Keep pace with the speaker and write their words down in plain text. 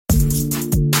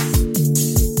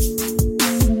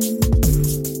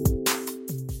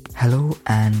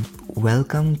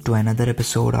Welcome to another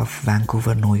episode of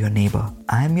Vancouver Know Your Neighbor.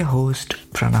 I am your host,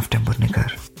 Pranav Tempurnikar.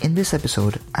 In this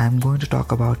episode, I am going to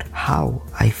talk about how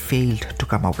I failed to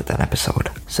come up with an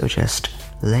episode. So just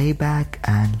lay back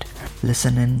and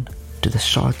listen in to the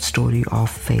short story of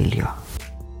failure.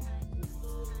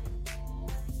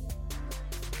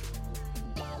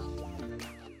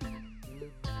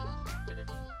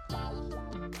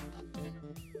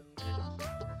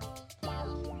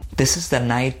 This is the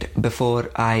night before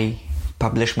I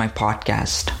publish my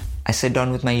podcast. I sit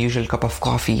down with my usual cup of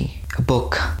coffee, a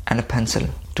book, and a pencil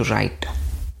to write.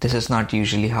 This is not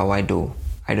usually how I do.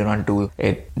 I do not do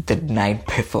it the night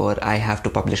before I have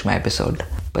to publish my episode.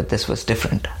 But this was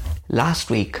different. Last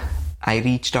week, I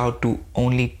reached out to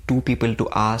only 2 people to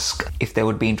ask if they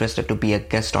would be interested to be a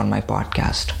guest on my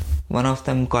podcast. One of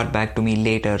them got back to me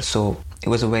later, so it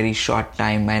was a very short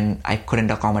time and I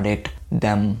couldn't accommodate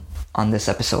them on this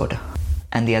episode,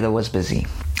 and the other was busy.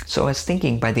 So I was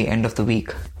thinking by the end of the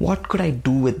week, what could I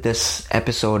do with this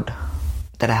episode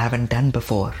that I haven't done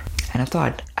before? And I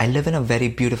thought, I live in a very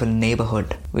beautiful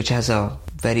neighborhood which has a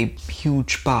very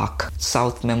huge park,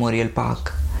 South Memorial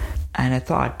Park, and I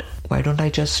thought, why don't I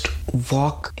just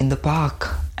walk in the park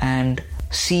and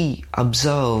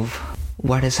observe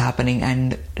what is happening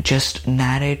and just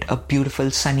narrate a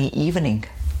beautiful sunny evening?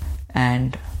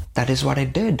 And that is what I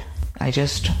did. I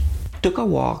just took a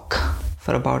walk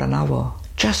for about an hour,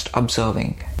 just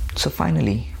observing. So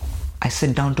finally, I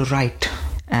sit down to write,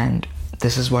 and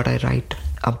this is what I write.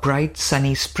 A bright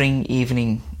sunny spring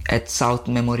evening at South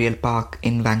Memorial Park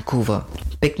in Vancouver.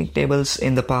 Picnic tables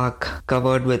in the park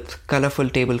covered with colorful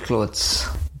tablecloths,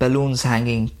 balloons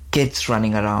hanging, kids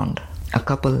running around. A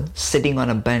couple sitting on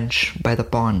a bench by the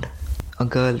pond. A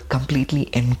girl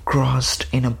completely engrossed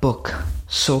in a book,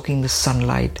 soaking the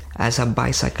sunlight as her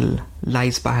bicycle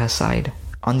lies by her side.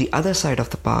 On the other side of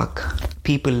the park,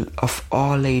 people of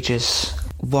all ages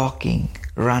walking,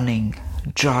 running,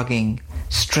 jogging,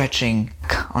 stretching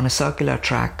on a circular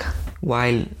track,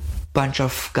 while bunch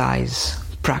of guys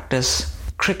practice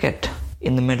cricket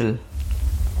in the middle.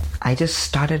 I just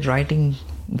started writing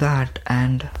that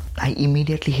and I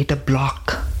immediately hit a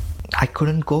block. I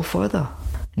couldn't go further,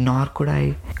 nor could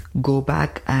I go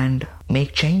back and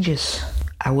make changes.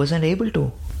 I wasn't able to.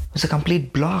 It was a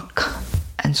complete block.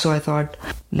 And so I thought,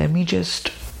 let me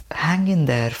just hang in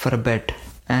there for a bit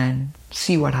and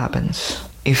see what happens.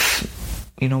 If,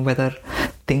 whether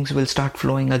things will start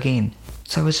flowing again.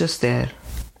 So I was just there.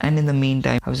 And in the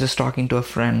meantime, I was just talking to a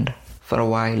friend for a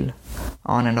while,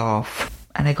 on and off.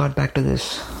 And I got back to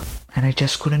this. And I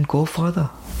just couldn't go further.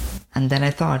 And then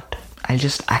I thought, I'll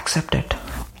just accept it.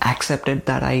 Accepted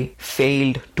that I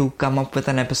failed to come up with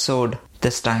an episode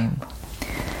this time.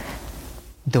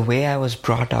 The way I was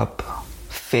brought up,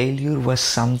 failure was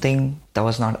something that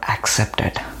was not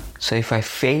accepted. So if I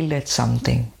failed at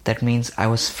something, that means I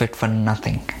was fit for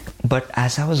nothing. But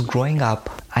as I was growing up,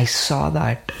 I saw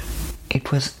that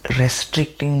it was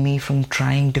restricting me from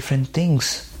trying different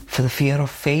things for the fear of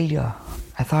failure.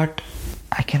 I thought,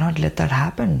 I cannot let that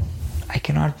happen. I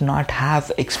cannot not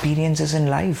have experiences in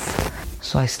life.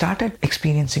 So I started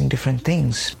experiencing different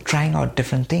things, trying out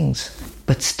different things.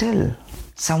 But still,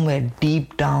 somewhere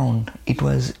deep down, it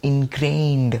was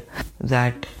ingrained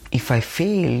that if I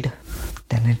failed,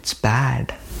 then it's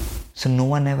bad. So no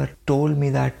one ever told me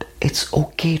that it's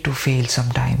okay to fail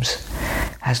sometimes,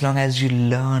 as long as you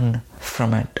learn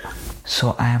from it.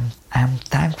 So I am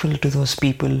thankful to those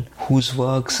people whose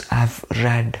works I've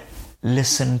read,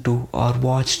 listened to, or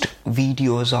watched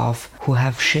videos of, who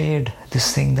have shared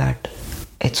this thing that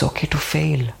it's okay to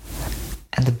fail.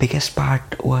 And the biggest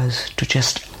part was to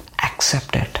just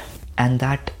accept it. And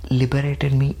that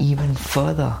liberated me even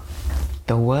further.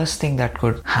 The worst thing that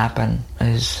could happen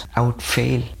is I would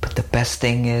fail. But the best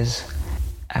thing is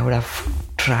I would have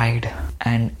tried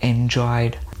and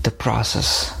enjoyed the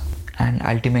process and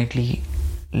ultimately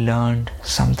learned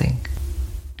something.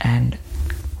 And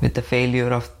with the failure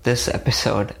of this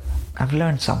episode, I've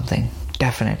learned something,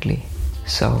 definitely.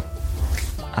 So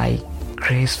I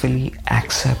gracefully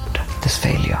accept this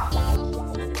failure.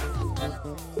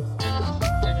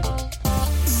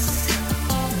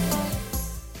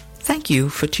 Thank you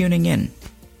for tuning in.